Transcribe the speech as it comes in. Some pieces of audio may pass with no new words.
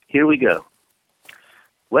Here we go.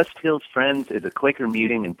 West Hills Friends is a Quaker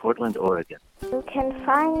meeting in Portland, Oregon. You can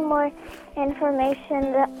find more information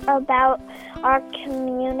about our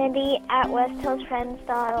community at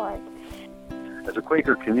westhillsfriends.org. As a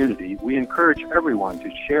Quaker community, we encourage everyone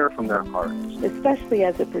to share from their hearts, especially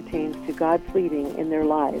as it pertains to God's leading in their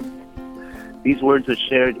lives. These words are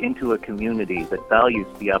shared into a community that values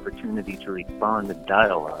the opportunity to respond and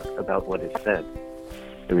dialogue about what is said.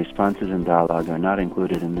 The responses and dialogue are not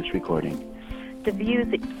included in this recording. The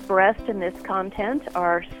views expressed in this content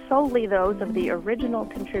are solely those of the original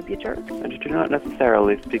contributor and do not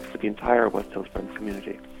necessarily speak for the entire West Hills Friends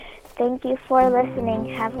community. Thank you for listening.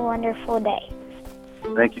 Have a wonderful day.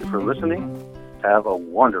 Thank you for listening. Have a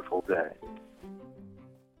wonderful day.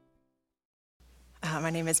 My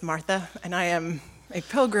name is Martha, and I am a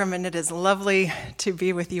pilgrim, and it is lovely to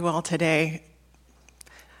be with you all today.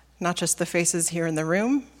 Not just the faces here in the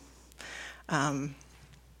room, but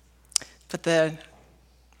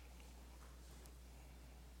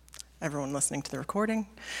everyone listening to the recording,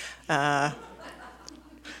 the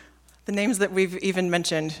names that we've even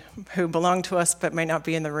mentioned who belong to us but may not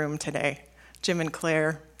be in the room today. Jim and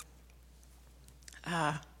Claire.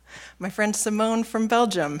 My friend Simone from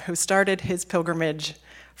Belgium, who started his pilgrimage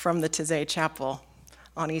from the Taizé Chapel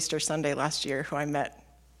on Easter Sunday last year, who I met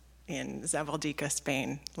in Zavaldica,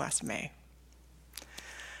 Spain last May.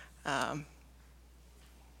 And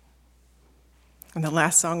the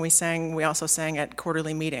last song we also sang at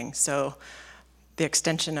quarterly meeting, so the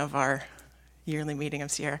extension of our yearly meeting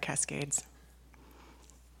of Sierra Cascades.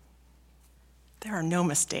 There are no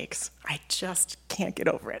mistakes. I just can't get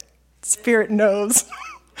over it. Spirit knows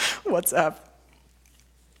what's up.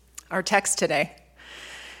 Our text today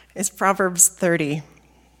is Proverbs 30,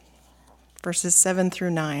 verses 7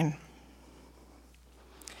 through 9.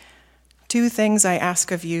 2 things I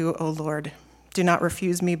ask of you, O Lord. Do not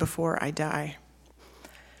refuse me before I die.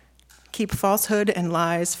 Keep falsehood and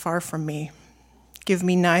lies far from me. Give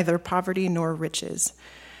me neither poverty nor riches,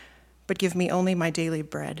 but give me only my daily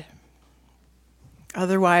bread.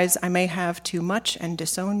 Otherwise, I may have too much and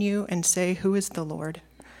disown you and say, who is the Lord?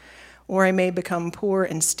 Or I may become poor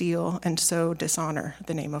and steal and so dishonor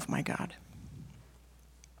the name of my God.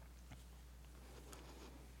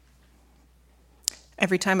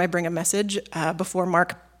 Every time I bring a message, before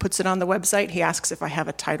Mark puts it on the website, he asks if I have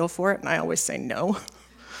a title for it, and I always say no.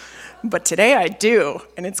 But today I do,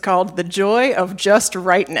 and it's called The Joy of Just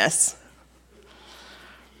Rightness.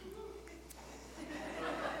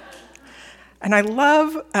 And I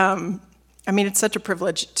love, it's such a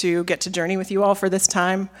privilege to get to journey with you all for this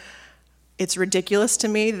time. It's ridiculous to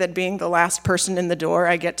me that being the last person in the door,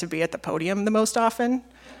 I get to be at the podium the most often.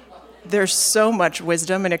 There's so much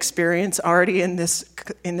wisdom and experience already in this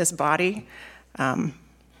body.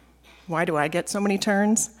 Why do I get so many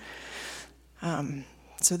turns?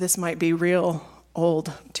 So this might be real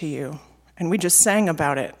old to you. And we just sang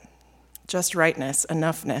about it. Just rightness,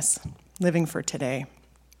 enoughness, living for today.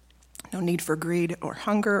 No need for greed or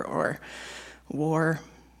hunger or war.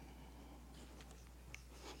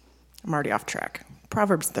 I'm already off track.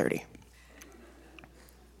 Proverbs 30.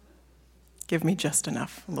 Give me just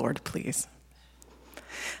enough, Lord, please.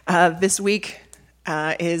 This week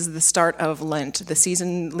is the start of Lent, the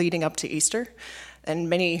season leading up to Easter. And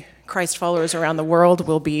many Christ followers around the world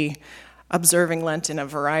will be observing Lent in a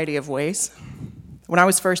variety of ways. When I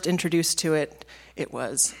was first introduced to it, it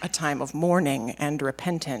was a time of mourning and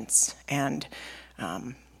repentance and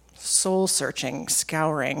soul-searching,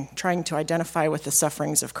 scouring, trying to identify with the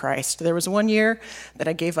sufferings of Christ. There was one year that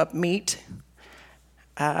I gave up meat,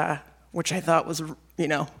 which I thought was,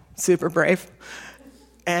 super brave.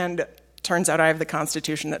 And turns out I have the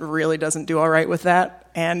constitution that really doesn't do all right with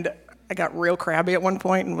that. And I got real crabby at one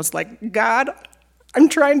point and was like, God, I'm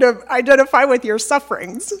trying to identify with your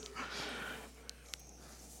sufferings.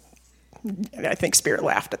 And I think Spirit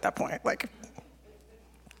laughed at that point, like,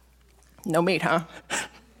 no meat, huh?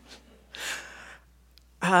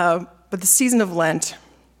 But the season of Lent,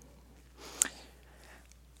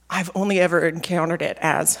 I've only ever encountered it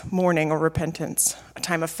as mourning or repentance, a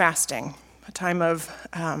time of fasting, a time of,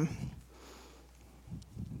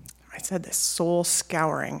 soul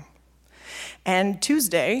scouring. And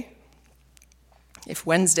Tuesday, if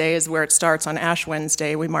Wednesday is where it starts, on Ash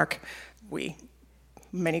Wednesday,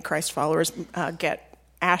 many Christ followers get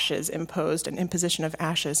ashes imposed, an imposition of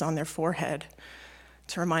ashes on their forehead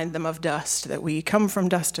to remind them of dust, that we come from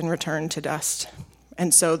dust and return to dust.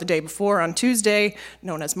 And so the day before, on Tuesday,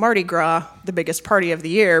 known as Mardi Gras, the biggest party of the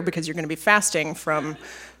year, because you're going to be fasting from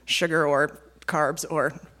sugar or carbs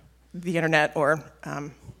or the internet or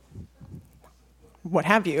what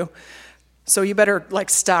have you. So you better,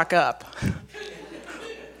 stock up.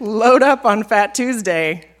 Load up on Fat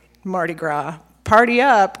Tuesday, Mardi Gras. Party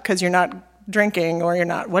up because you're not drinking or you're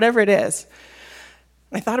not, whatever it is.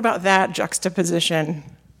 I thought about that juxtaposition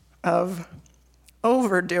of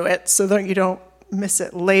overdo it so that you don't miss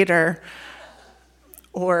it later,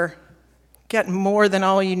 or get more than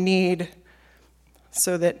all you need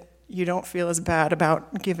so that you don't feel as bad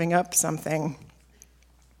about giving up something.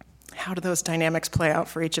 How do those dynamics play out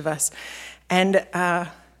for each of us? And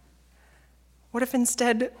what if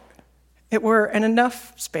instead it were an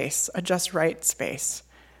enough space, a just right space,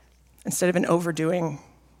 instead of an overdoing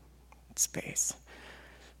space?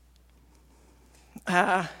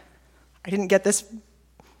 I didn't get this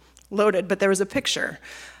loaded, but there was a picture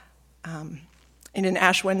in an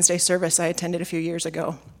Ash Wednesday service I attended a few years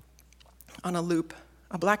ago on a loop,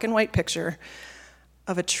 a black and white picture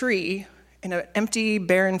of a tree in an empty,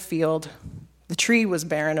 barren field. The tree was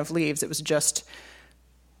barren of leaves. It was just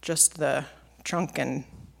the trunk and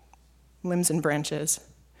limbs and branches,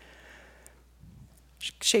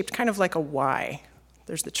 shaped kind of like a Y.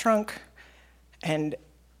 There's the trunk, and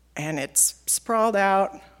it's sprawled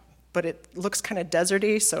out, but it looks kind of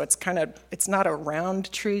deserty, so it's not a round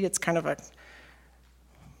tree, it's kind of a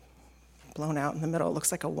blown out in the middle. It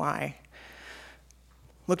looks like a Y.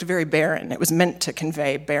 Looked very barren. It was meant to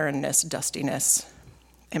convey barrenness, dustiness,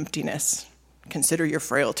 emptiness. Consider your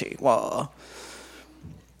frailty. Whoa.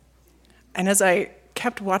 And as I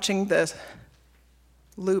kept watching the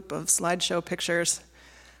loop of slideshow pictures,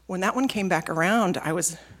 when that one came back around, I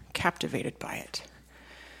was captivated by it.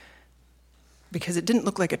 Because it didn't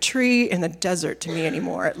look like a tree in the desert to me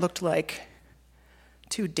anymore. It looked like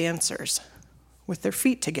two dancers with their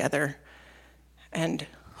feet together and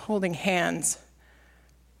holding hands,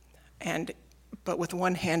 but with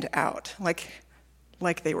one hand out,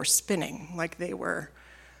 like they were spinning, like they were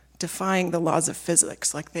defying the laws of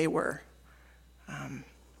physics, like they were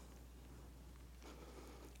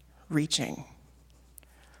reaching,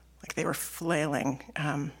 like they were flailing,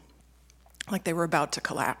 like they were about to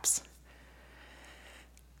collapse.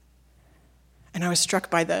 And I was struck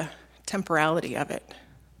by the temporality of it,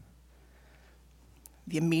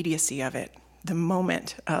 the immediacy of it, the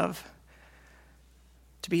moment to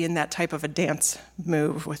be in that type of a dance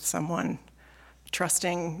move with someone,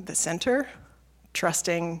 trusting the center,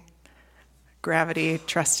 trusting gravity,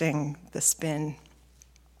 trusting the spin.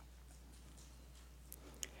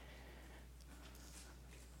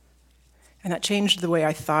 And that changed the way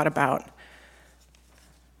I thought about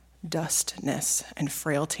dustness and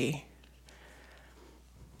frailty.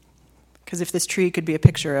 Because if this tree could be a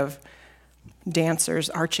picture of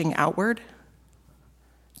dancers arching outward,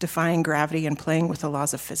 defying gravity and playing with the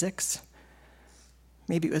laws of physics,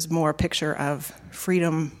 maybe it was more a picture of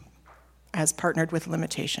freedom as partnered with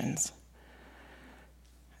limitations.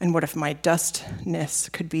 And what if my dustness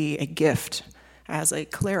could be a gift as a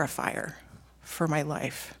clarifier for my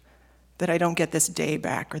life, that I don't get this day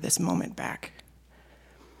back or this moment back?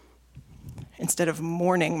 Instead of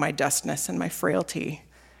mourning my dustness and my frailty,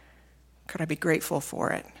 could I be grateful for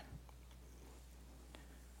it?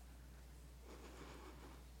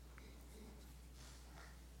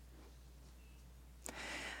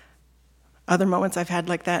 Other moments I've had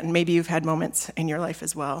like that, and maybe you've had moments in your life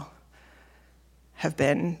as well, have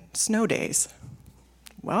been snow days.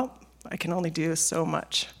 Well, I can only do so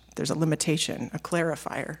much. There's a limitation, a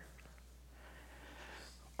clarifier.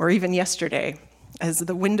 Or even yesterday, as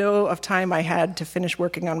the window of time I had to finish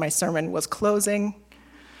working on my sermon was closing,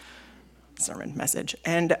 sermon message,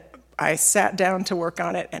 and I sat down to work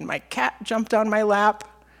on it, and my cat jumped on my lap,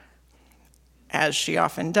 as she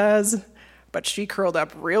often does, but she curled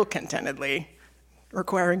up real contentedly,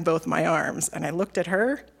 requiring both my arms. And I looked at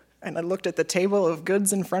her, and I looked at the table of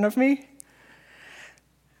goods in front of me,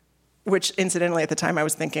 which incidentally at the time I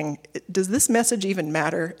was thinking, does this message even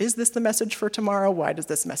matter? Is this the message for tomorrow? Why does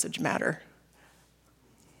this message matter?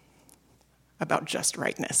 About just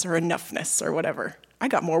rightness or enoughness or whatever. I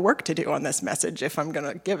got more work to do on this message if I'm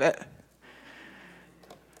going to give it.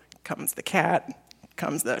 Comes the cat,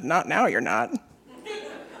 comes the not now you're not.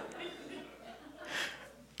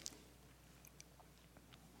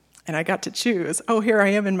 And I got to choose, here I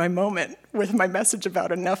am in my moment with my message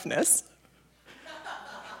about enoughness.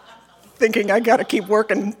 Thinking I got to keep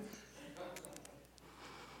working.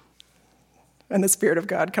 And the Spirit of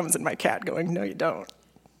God comes in my cat going, no, you don't.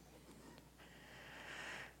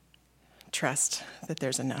 Trust that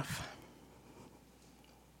there's enough.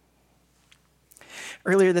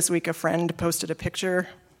 Earlier this week, a friend posted a picture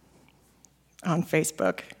on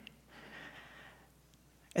Facebook.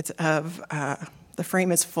 It's of, the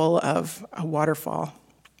frame is full of a waterfall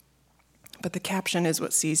but the caption is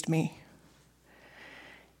what seized me.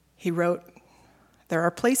 He wrote, "There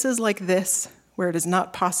are places like this where it is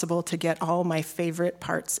not possible to get all my favorite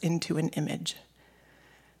parts into an image.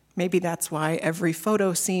 Maybe that's why every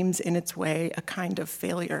photo seems in its way a kind of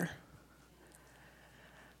failure.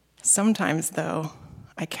 Sometimes, though,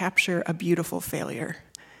 I capture a beautiful failure,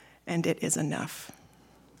 and it is enough."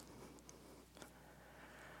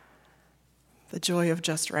 The joy of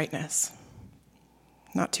just rightness.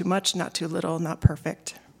 Not too much, not too little, not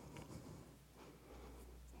perfect,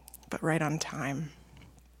 but right on time.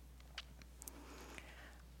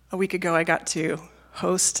 A week ago, I got to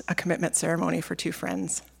host a commitment ceremony for two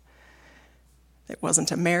friends. It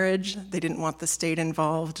wasn't a marriage. They didn't want the state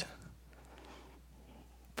involved,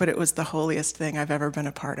 but it was the holiest thing I've ever been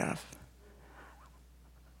a part of.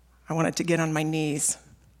 I wanted to get on my knees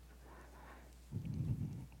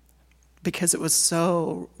because it was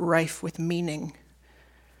so rife with meaning.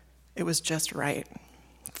 It was just right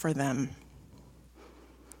for them.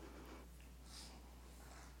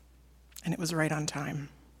 And it was right on time.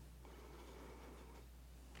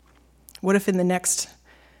 What if in the next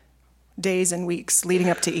days and weeks leading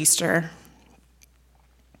up to Easter,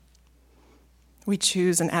 we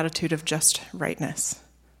choose an attitude of just rightness,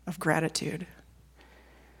 of gratitude?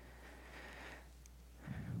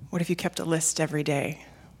 What if you kept a list every day,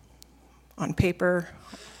 on paper,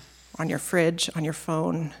 on your fridge, on your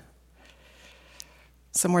phone,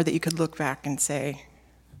 somewhere that you could look back and say,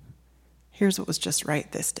 here's what was just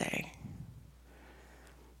right this day.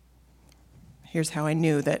 Here's how I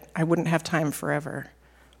knew that I wouldn't have time forever,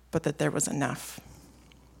 but that there was enough.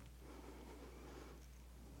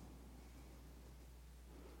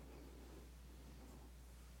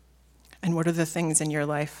 And what are the things in your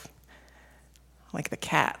life, like the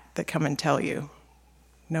cat, that come and tell you,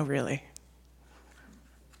 no, really,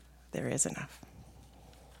 there is enough?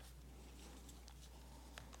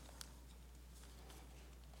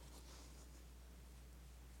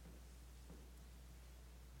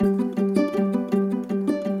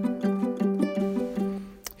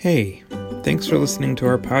 Hey, thanks for listening to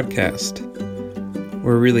our podcast.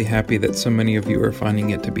 We're really happy that so many of you are finding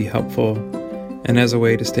it to be helpful and as a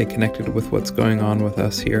way to stay connected with what's going on with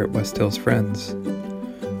us here at West Hills Friends.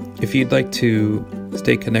 If you'd like to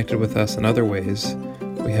stay connected with us in other ways,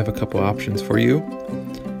 we have a couple options for you.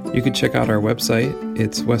 You can check out our website.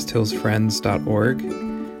 It's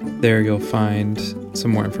westhillsfriends.org. There you'll find some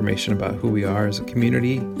more information about who we are as a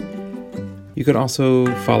community. You can also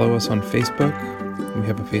follow us on Facebook. We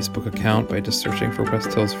have a Facebook account by just searching for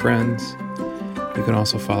West Hills Friends. You can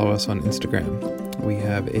also follow us on Instagram. We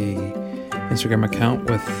have a Instagram account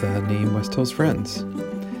with the name West Hills Friends.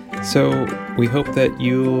 So we hope that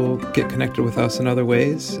you'll get connected with us in other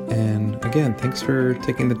ways. And again, thanks for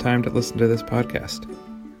taking the time to listen to this podcast.